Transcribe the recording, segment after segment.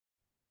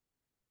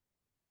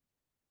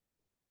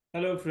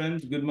Hello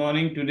friends, good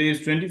morning. Today is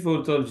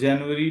 24th of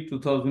January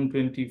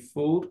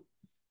 2024.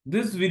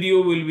 This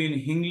video will be in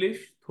English,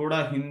 थोड़ा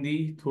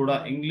हिंदी, थोड़ा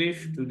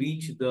English to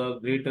reach the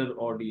greater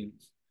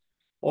audience.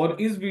 और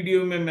इस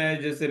video में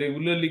मैं जैसे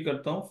regularly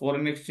करता हूँ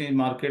फॉरेन एक्सचेंज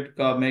मार्केट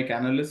का मैं एक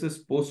एनालिसिस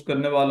पोस्ट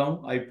करने वाला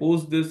हूँ. I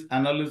post this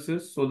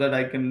analysis so that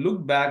I can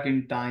look back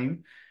in time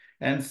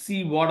and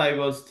see what I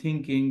was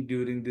thinking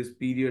during this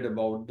period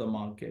about the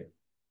market.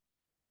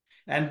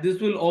 And this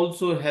will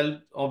also help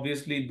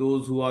obviously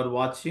those who are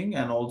watching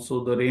and also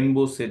the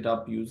rainbow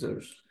setup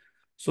users.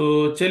 So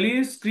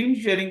चलिए screen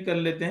sharing कर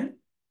लेते हैं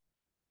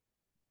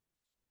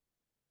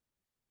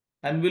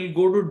and we'll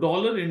go to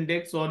dollar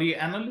index. और ये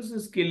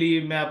analysis के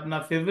लिए मैं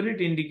अपना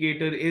favorite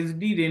indicator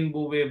SD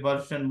Rainbow Wave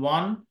version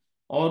 1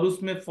 और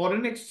उसमें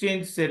foreign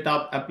exchange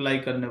setup apply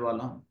करने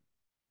वाला हूँ.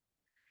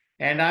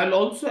 And I'll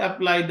also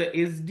apply the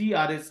SD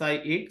RSI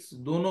X.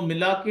 दोनों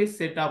मिला के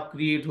सेटअप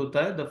क्रिएट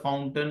होता है the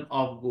fountain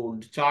of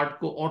gold. Chart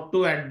को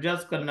ऑटो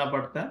एडजस्ट करना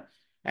पड़ता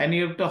है and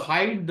you have to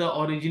hide the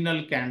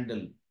original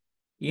candle.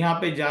 यहाँ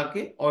पे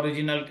जाके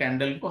ओरिजिनल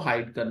कैंडल को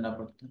हाइड करना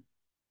पड़ता है.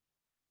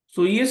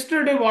 So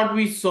yesterday what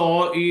we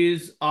saw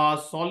is a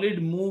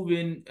solid move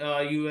in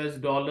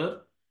US dollar.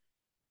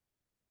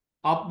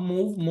 Up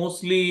move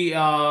mostly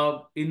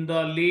in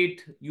the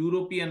late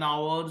European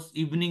hours,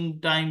 evening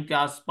time के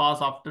आसपास,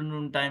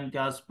 afternoon time के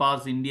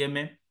आसपास इंडिया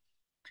में.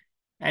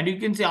 And you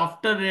can see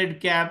after red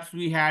caps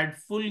we had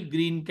full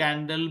green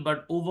candle,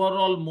 but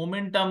overall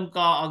momentum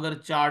का अगर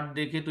chart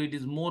देखे तो it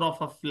is more of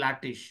a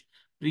flattish.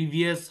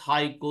 Previous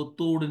high को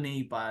तोड़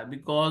नहीं पाया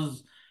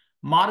because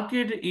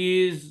market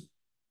is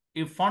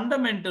a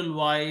fundamental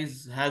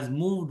wise has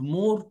moved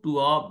more to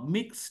a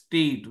mixed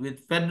state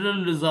with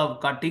Federal Reserve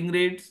cutting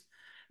rates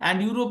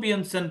and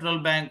European Central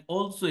Bank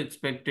also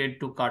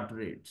expected to cut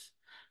rates.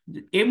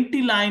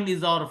 Empty line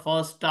is our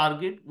first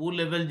target. वो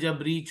level जब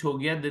reach हो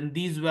गया, then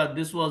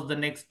this was the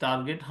next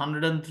target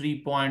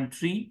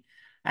 103.3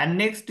 and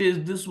next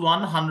is this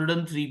one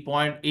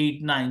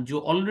 103.89 जो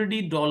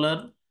already dollar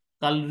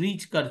कल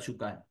reach कर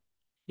चुका है.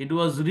 It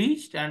was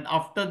reached and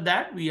after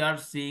that we are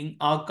seeing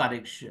a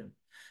correction.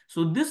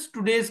 So this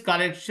today's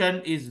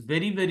correction is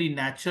very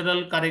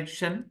natural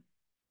correction.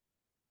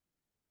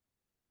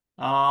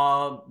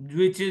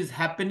 Which is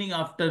happening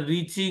after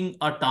reaching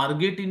a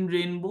target in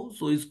rainbow.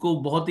 So इसको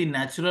बहुत ही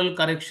natural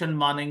correction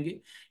मानेंगे.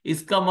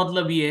 इसका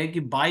मतलब ये है कि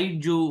bite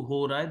जो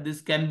हो रहा है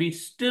दिस कैन बी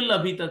स्टिल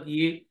अभी तक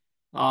ये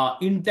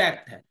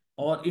इंटैक्ट है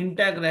और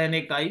इंटैक्ट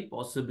रहने का ही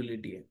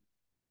पॉसिबिलिटी है.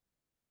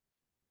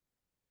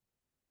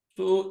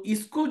 तो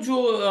इसको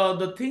जो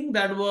the thing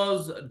that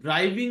was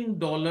driving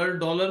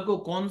dollar को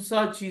कौन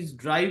सा चीज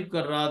ड्राइव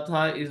कर रहा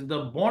था इज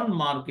द बॉन्ड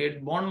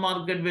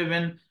मार्केट में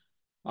when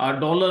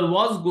dollar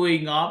was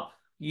going up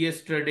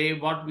yesterday.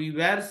 What we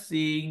were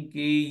seeing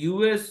कि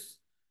US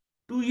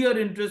 2-year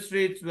interest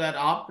rates were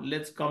up.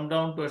 Let's come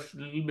down to a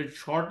little bit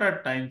shorter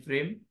time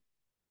frame.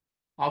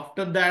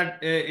 After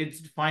that,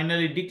 it's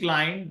finally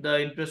declined the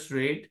interest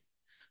rate.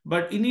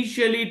 But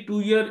initially,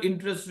 2-year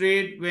interest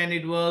rate when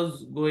it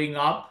was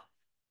going up.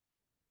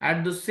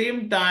 At the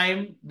same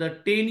time, the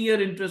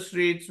 10-year interest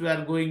rates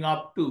were going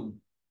up too.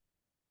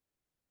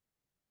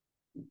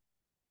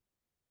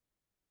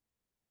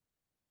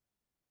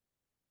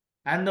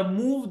 And the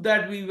move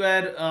that we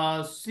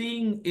were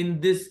seeing in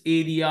this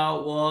area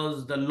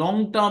was the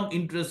long-term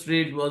interest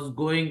rate was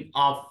going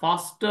up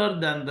faster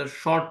than the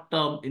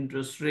short-term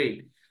interest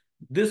rate.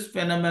 This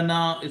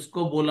phenomena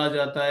इसको बोला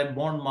जाता है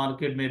bond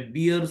market में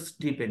beer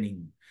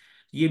स्टीपनिंग.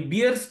 ये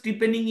beer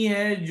स्टीपनिंग ही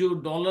है जो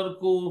dollar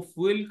को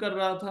fuel कर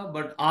रहा था,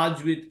 बट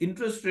आज with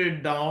interest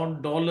rate down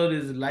dollar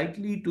is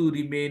likely to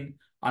remain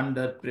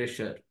under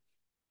pressure.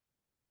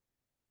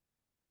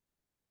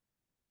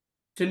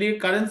 चलिए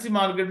करेंसी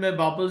मार्केट में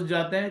वापस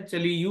जाते हैं.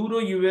 चलिए यूरो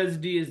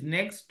यूएसडी इज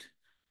नेक्स्ट.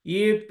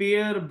 ये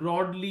पेयर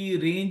ब्रॉडली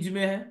रेंज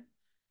में है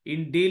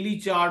इन डेली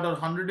चार्ट और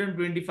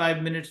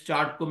 125 मिनट्स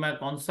चार्ट को मैं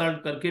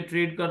कंसल्ट करके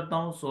ट्रेड करता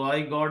हूं. सो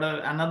I got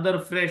another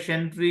fresh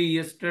entry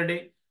yesterday.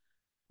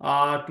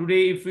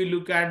 Today if you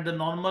look at the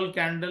normal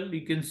candle you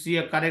can see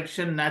a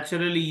correction.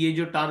 Naturally ये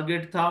जो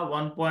टारगेट था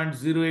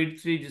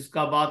 1.083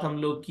 जिसका बात हम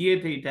लोग किए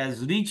थे it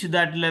has reach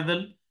that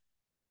level.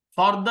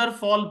 Further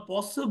fall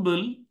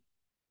possible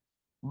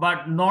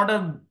but not a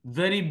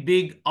very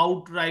big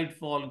outright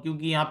fall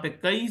क्योंकि यहाँ पे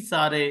कई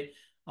सारे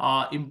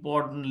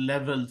इंपॉर्टेंट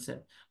लेवल्स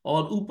है.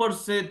 और ऊपर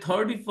से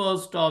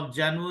 31st of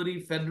January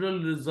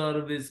federal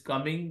reserve is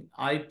coming.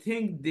 I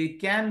think they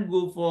can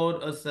go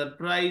for a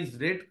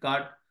surprise rate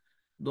cut.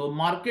 दो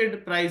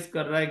मार्केट प्राइस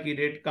कर रहा है कि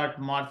रेट कट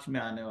मार्च में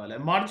आने वाला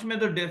है. मार्च में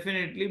तो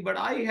definitely, but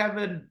I have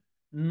a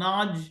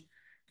नाज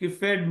कि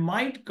fade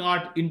might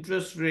cut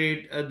interest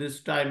rate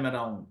this time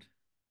around.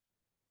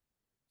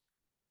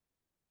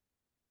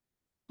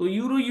 तो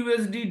यूरो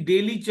यूएसडी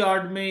डेली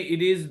चार्ट में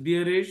इट इज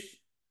बियरिश.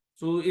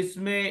 सो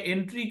इसमें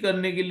एंट्री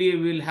करने के लिए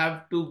will have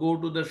to go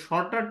to the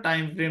shorter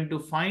time frame to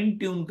fine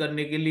tune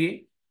करने के लिए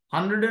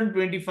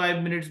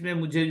 125 मिनट्स में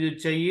मुझे जो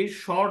चाहिए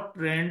शॉर्ट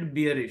ट्रेंड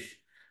बियरिश.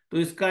 तो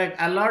इसका एक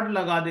अलर्ट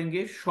लगा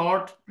देंगे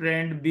शॉर्ट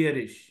ट्रेंड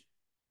बियरिश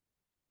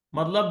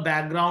मतलब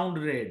background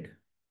red.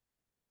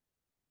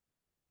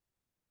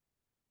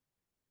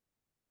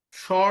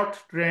 Short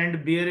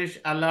trend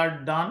bearish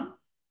alert done.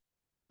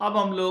 अब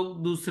हम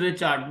लोग दूसरे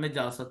चार्ट में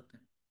जा सकते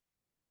हैं।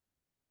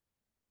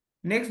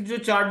 नेक्स्ट जो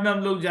चार्ट में हम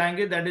लोग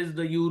जाएंगे that is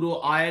the euro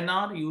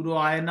INR. Euro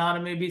INR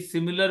में भी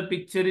सिमिलर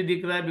पिक्चर ही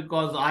दिख रहा है,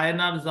 बिकॉज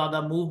आईएनआर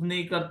ज्यादा मूव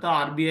नहीं करता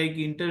आरबीआई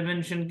की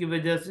इंटरवेंशन की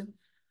वजह से।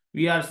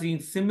 We are seeing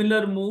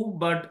similar move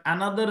but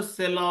another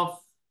cell of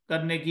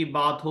करने की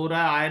बात हो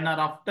रहा है। INR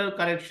after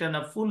correction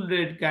a full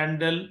red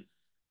candle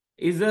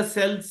is a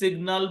cell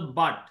signal,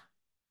 but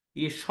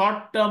ये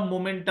शॉर्ट टर्म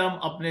मोमेंटम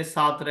अपने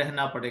साथ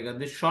रहना पड़ेगा।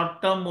 This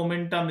short term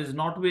momentum is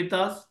not with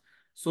us,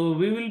 so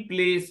we will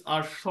place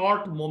a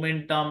short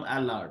momentum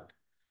alert,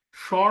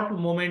 short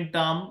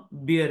momentum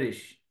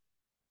bearish.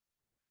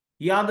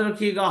 याद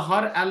रखिएगा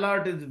हर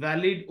alert is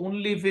valid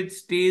only if it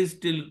stage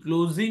till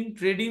closing.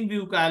 Trading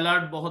view का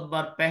alert बहुत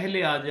बार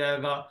पहले आ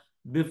जाएगा,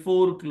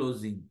 before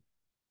closing.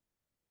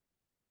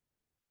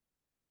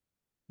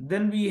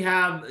 Then we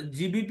have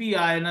GBP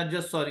INR,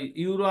 just sorry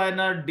euro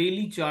INR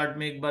daily chart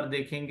में एक बार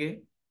देखेंगे।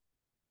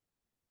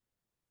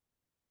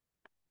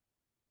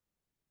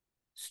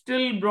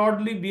 Still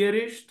broadly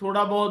bearish,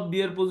 थोड़ा बहुत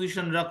बियर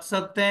पोजीशन रख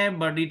सकते हैं,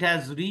 but it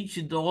has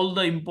reached all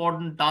the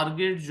important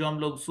target जो हम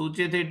लोग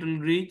सोचे थे it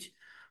will reach.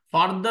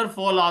 Further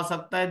fall आ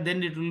सकता है,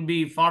 then it will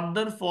be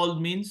further fall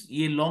means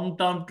ये लॉन्ग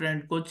टर्म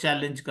ट्रेंड को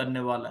चैलेंज करने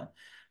वाला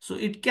है। So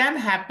it can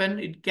happen,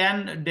 it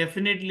can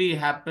definitely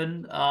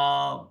happen,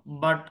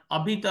 but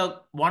अभी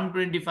तक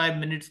 125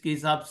 मिनट्स के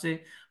हिसाब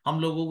से हम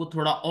लोगों को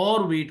थोड़ा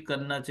और वेट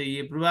करना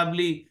चाहिए।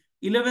 प्रोबेबली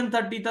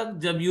 11:30 तक,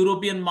 जब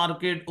यूरोपियन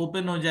मार्केट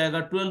ओपन हो जाएगा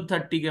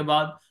 12:30 के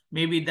बाद,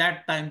 मे बी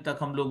दैट टाइम तक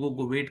हम लोगों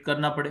को वेट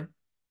करना पड़े।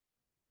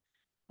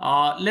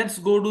 Let's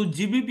go to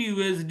GBP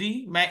USD.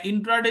 मैं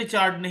इंट्राडे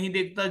चार्ट नहीं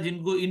देखता,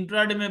 जिनको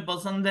इंट्राडे में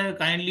पसंद है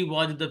kindly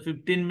watch the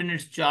 15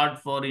 minutes chart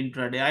for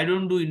intraday. I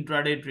don't do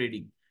intraday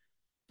trading,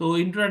 तो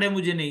इंट्राडे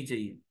मुझे नहीं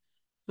चाहिए।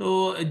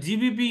 तो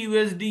जीबीपी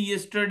यूएसडी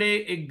यस्टरडे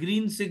एक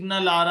ग्रीन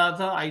सिग्नल आ रहा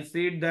था। I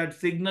said that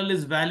signal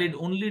is valid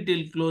only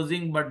till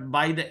closing, but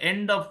by the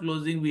end of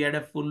closing we had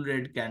a full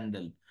red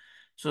candle.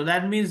 So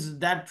that means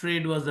that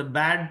trade was a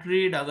bad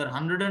trade. अगर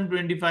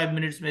 125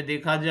 minutes में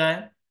देखा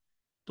जाए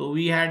तो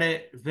we had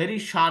a very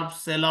sharp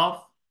cell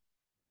of,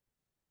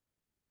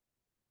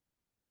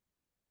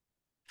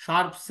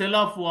 sharp cell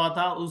of हुआ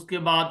था। उसके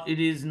बाद it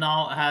is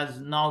now has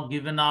now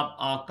given up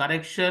a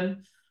correction,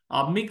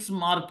 a mix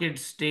market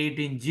state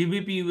in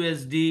GBP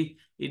USD.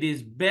 it is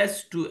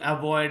best to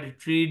avoid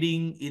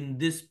trading in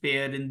this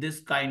pair in this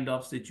kind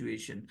of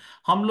situation।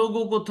 हम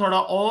लोगों को थोड़ा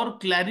और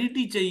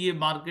clarity चाहिए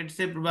market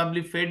से।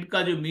 Probably fade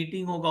का जो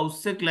meeting होगा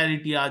उससे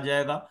क्लैरिटी आ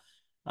जाएगा।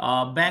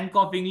 बैंक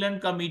ऑफ इंग्लैंड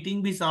का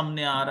मीटिंग भी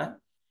सामने आ रहा है,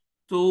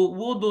 तो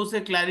वो दो से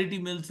क्लैरिटी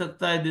मिल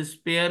सकता है दिस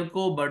पेयर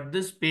को। But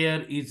this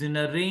pair is in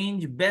a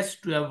range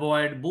best to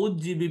avoid both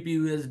GBP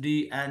USD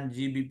and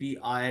GBP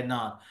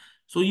INR.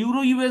 So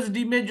euro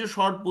USD में जो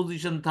शॉर्ट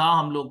पोजीशन था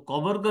हम लोग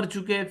कवर कर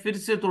चुके हैं, फिर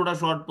से थोड़ा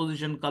शॉर्ट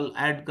पोजीशन कल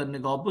ऐड करने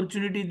का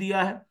अपॉर्चुनिटी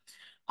दिया है।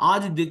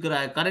 आज दिख रहा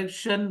है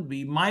correction,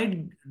 we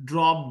might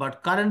drop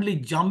but currently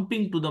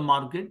jumping to the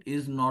market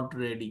is not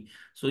ready.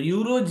 So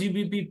euro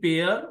GBP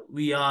pair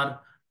we are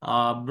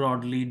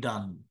broadly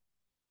done.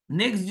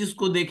 Next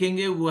जिसको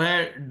देखेंगे वो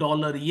है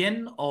डॉलर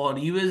येन और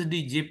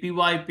USD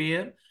JPY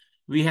pair.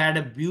 We had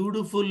a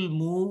beautiful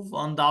move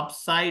on the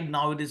upside,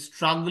 now it is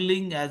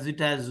struggling as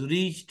it has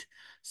reached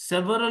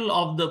several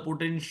of the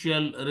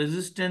potential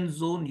resistance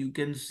zone. You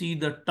can see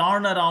the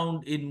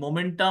turnaround in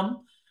momentum।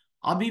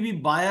 अभी भी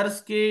buyers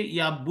के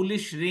या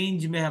bullish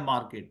range में है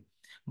market.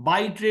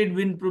 By trade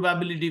win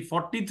probability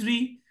 43,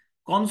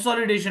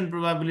 consolidation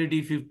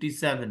probability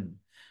 57।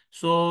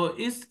 सो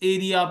इस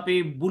area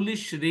पे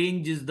bullish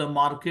range is the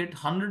market.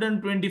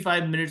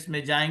 125 minutes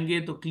में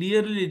जाएंगे तो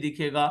क्लियरली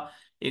दिखेगा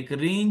एक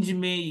रेंज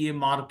में ये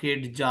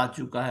मार्केट जा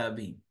चुका है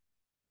अभी।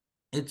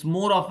 It's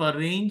more of a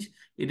range.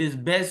 It is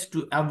best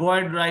to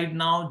avoid right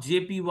now।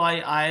 JPY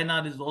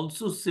INR is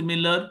also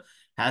similar,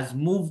 has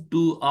moved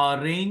to a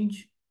range।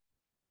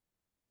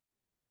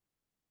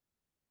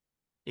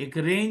 एक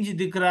रेंज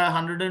दिख रहा है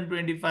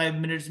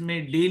 125 मिनट्स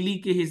में डेली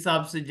के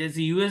हिसाब से।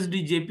 जैसे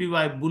USD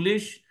JPY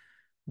bullish,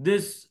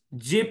 this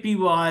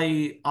JPY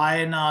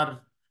INR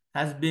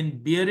has been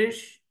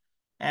bearish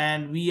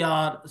and we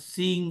are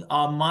seeing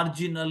a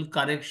marginal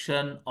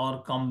correction or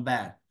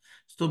comeback।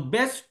 तो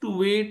बेस्ट टू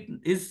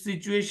वेट इस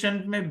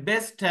सिचुएशन में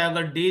बेस्ट है,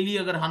 अगर डेली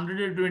अगर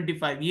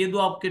 125 ये दो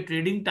आपके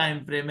ट्रेडिंग टाइम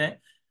फ्रेम है,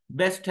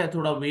 बेस्ट है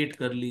थोड़ा वेट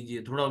कर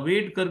लीजिए। थोड़ा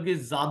वेट करके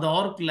ज्यादा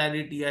और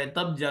क्लैरिटी आए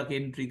तब जाके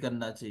एंट्री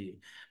करना चाहिए।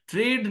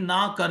 ट्रेड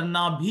ना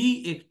करना भी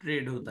एक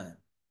ट्रेड होता है।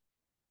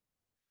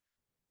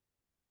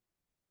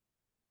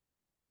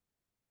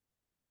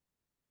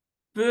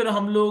 फिर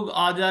हम लोग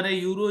आ जा रहे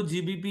हैं यूरो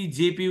जीबीपी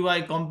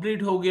जेपीवाई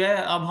कंप्लीट हो गया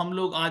है। अब हम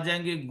लोग आ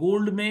जाएंगे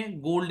गोल्ड में।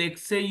 गोल्ड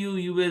एक्सएयू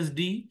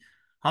यूएसडी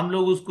हम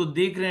लोग उसको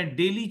देख रहे हैं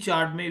डेली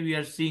चार्ट में। We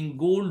are seeing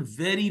gold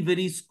very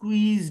very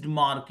squeezed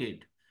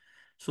market.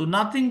 So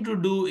nothing to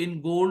do in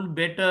gold,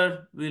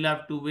 better will have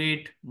to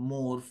wait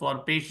more for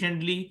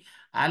patiently.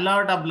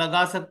 Alert आप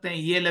लगा सकते हैं,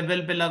 ये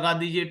लेवल पे लगा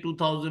दीजिए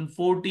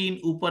 2014,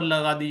 ऊपर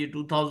लगा दीजिए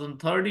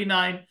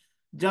 2039।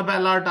 जब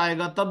अलर्ट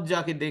आएगा तब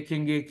जाके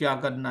देखेंगे क्या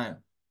करना है,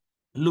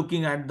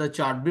 looking at the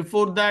chart.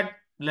 Before that,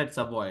 let's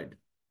avoid.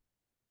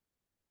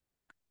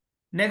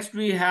 Next,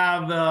 we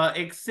have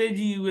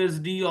XAG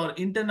or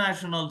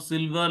international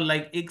silver.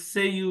 Like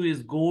XAU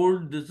is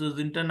gold. This is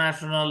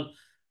international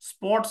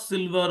spot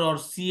silver or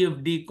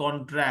CFD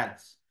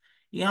contracts.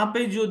 यहाँ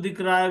पे जो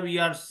दिख रहा है, we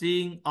are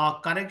seeing a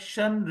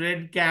correction,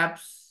 red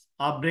caps,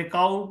 a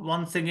breakout.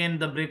 Once again,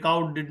 the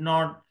breakout did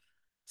not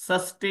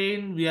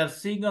sustain. We are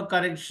seeing a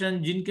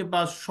correction. जिनके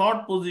पास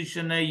short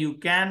position है, you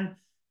can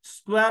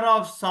square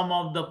off some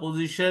of the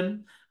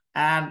position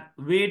and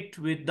wait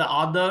with the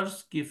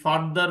others कि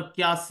further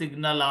क्या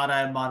signal आ रहा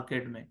है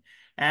market में.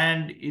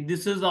 And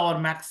this is our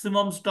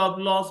maximum stop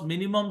loss,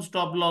 minimum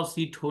stop loss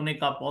hit होने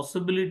का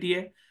possibility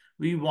है.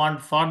 We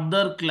want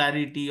further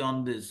clarity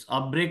on this.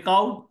 अब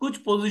breakout कुछ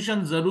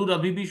position जरूर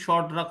अभी भी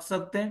short रख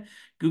सकते हैं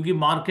क्योंकि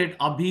market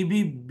अभी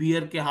भी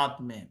bear के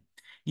हाथ में है.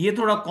 ये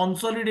थोड़ा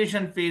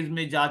कंसोलिडेशन फेज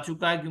में जा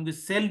चुका है क्योंकि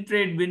cell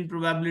trade win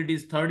probability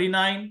is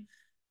 39,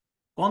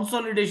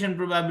 consolidation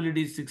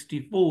probability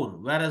 64,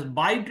 whereas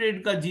by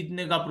trade का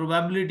जीतने का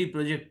प्रोबेबिलिटी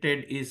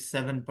प्रोजेक्टेड इज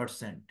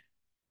 7%.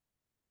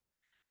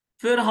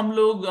 फिर हम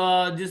लोग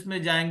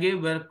जिसमें जाएंगे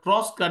where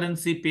cross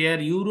currency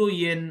pair euro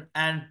yen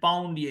and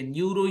pound yen.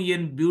 Euro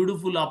yen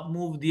beautiful up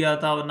move दिया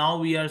था,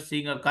 now we are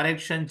seeing a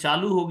correction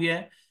चालू हो गया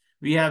है.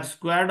 We have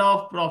squared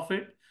of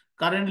profit.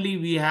 Currently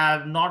we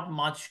have not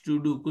much to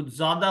do. कुछ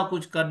ज्यादा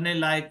कुछ करने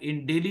लायक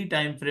इन डेली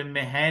टाइम फ्रेम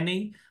में है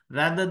नहीं.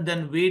 Rather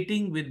than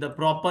waiting with the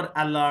proper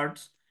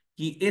alerts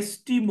कि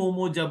एसटी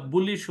मोमो जब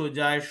बुलिश हो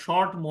जाए,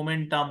 short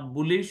momentum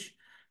bullish,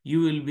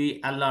 you will be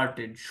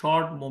alerted.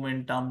 Short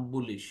momentum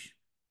bullish.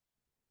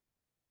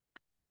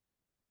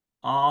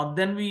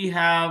 Then we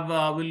have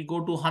we'll go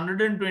to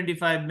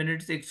 125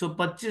 minutes.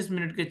 125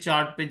 minute के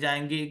चार्ट पे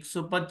जाएंगे.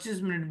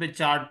 125 मिनट पे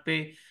चार्ट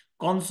पे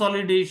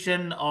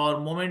कंसोलिडेशन और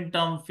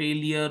मोमेंटम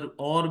फेलियर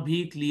और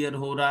भी क्लियर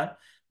हो रहा है.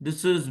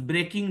 This is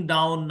breaking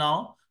down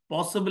now.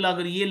 Possible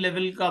अगर ये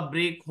लेवल का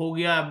ब्रेक हो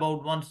गया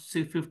अबाउट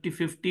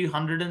 150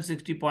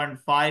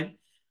 160.5,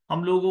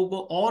 हम लोगों को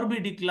और भी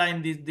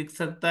डिक्लाइन दिख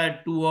सकता है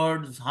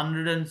टूवर्ड्स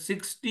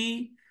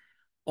 160.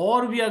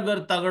 और भी अगर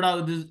तगड़ा,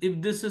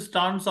 if this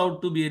turns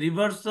out to be a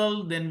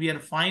reversal, then we are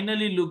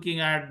finally looking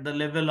at the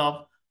level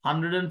of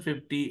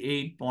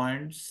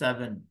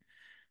 158.7.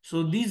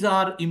 So these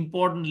are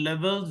important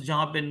levels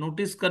जहां पे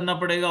नोटिस करना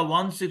पड़ेगा.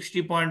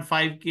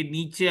 160.5 के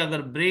नीचे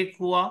अगर ब्रेक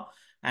हुआ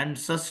and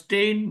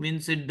sustain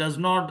means it does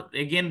not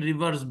again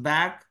reverse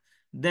back,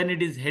 then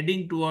it is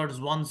heading towards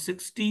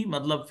 160,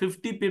 मतलब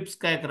 50 pips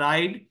का एक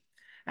ride.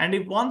 And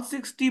if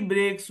 160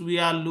 breaks, we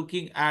are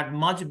looking at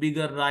much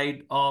bigger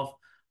ride of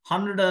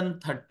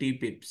 130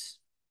 pips.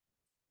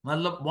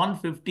 मतलब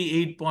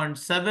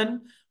 158.7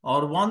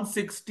 और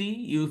 160,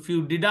 if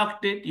you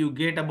deduct it, you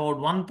get about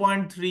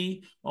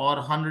 1.3 or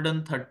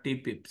 130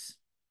 pips.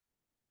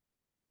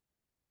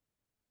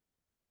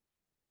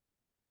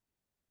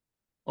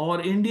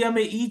 और India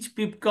में each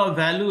पिप का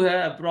value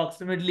है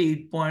approximately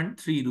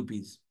 8.3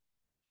 rupees.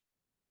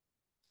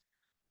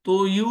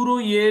 तो यूरो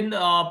येन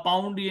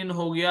पाउंड येन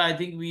हो गया. I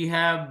think we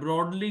have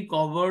broadly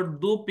covered.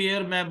 दो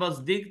पेयर मैं बस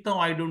देखता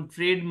हूँ, I don't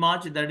trade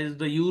much. That is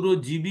the euro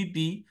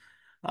GBP.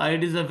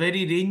 It is a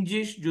very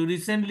रेंजिश. जो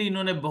रिसेंटली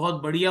इन्होंने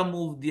बहुत बढ़िया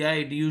मूव दिया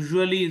है. It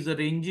usually is a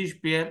रेंजिश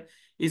pair.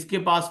 इसके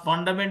पास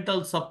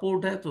फंडामेंटल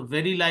सपोर्ट है तो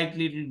very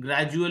likely it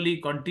gradually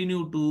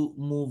continue to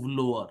move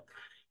lower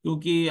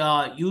क्योंकि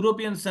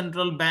European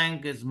central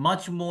bank is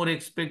much more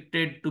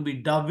expected to be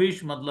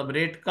dovish, मतलब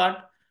rate cut,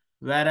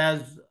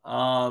 whereas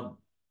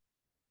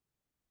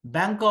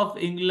Bank of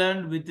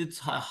England with its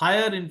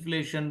higher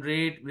inflation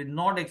rate will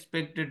not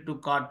expected to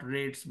cut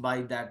rates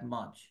by that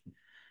much.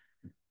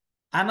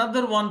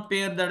 Another one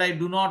pair that I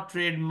do not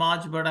trade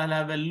much, but I'll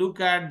have a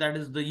look at, that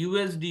is the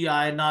USD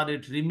INR.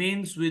 It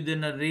remains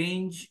within a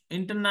range.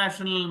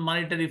 International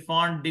Monetary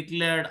Fund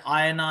declared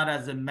INR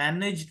as a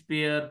managed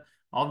pair.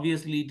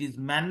 Obviously, it is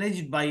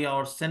managed by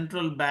our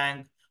central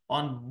bank.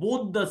 On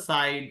both the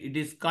side, it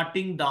is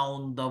cutting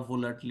down the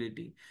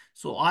volatility.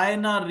 So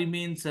INR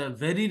remains a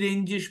very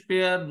rangish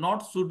pair,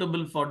 not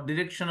suitable for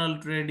directional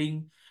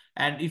trading.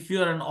 And if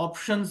you are an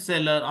option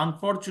seller,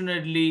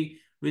 unfortunately,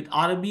 with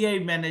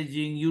RBI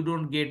managing, you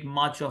don't get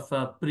much of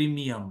a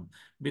premium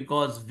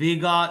because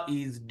Vega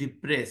is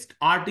depressed.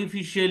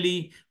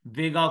 Artificially,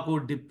 Vega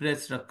को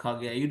depressed रखा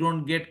गया. You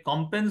don't get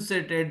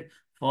compensated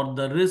for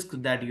the risk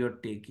that you're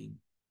taking.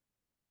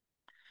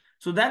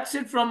 So that's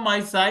it from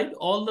my side.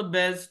 All the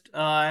best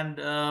and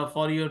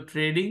for your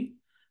trading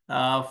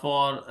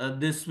for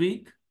this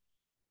week.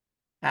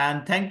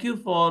 And thank you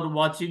for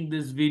watching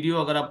this video.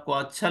 अगर आपको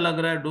अच्छा लग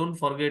रहा है, don't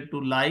forget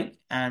to like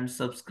and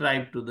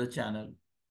subscribe to the channel.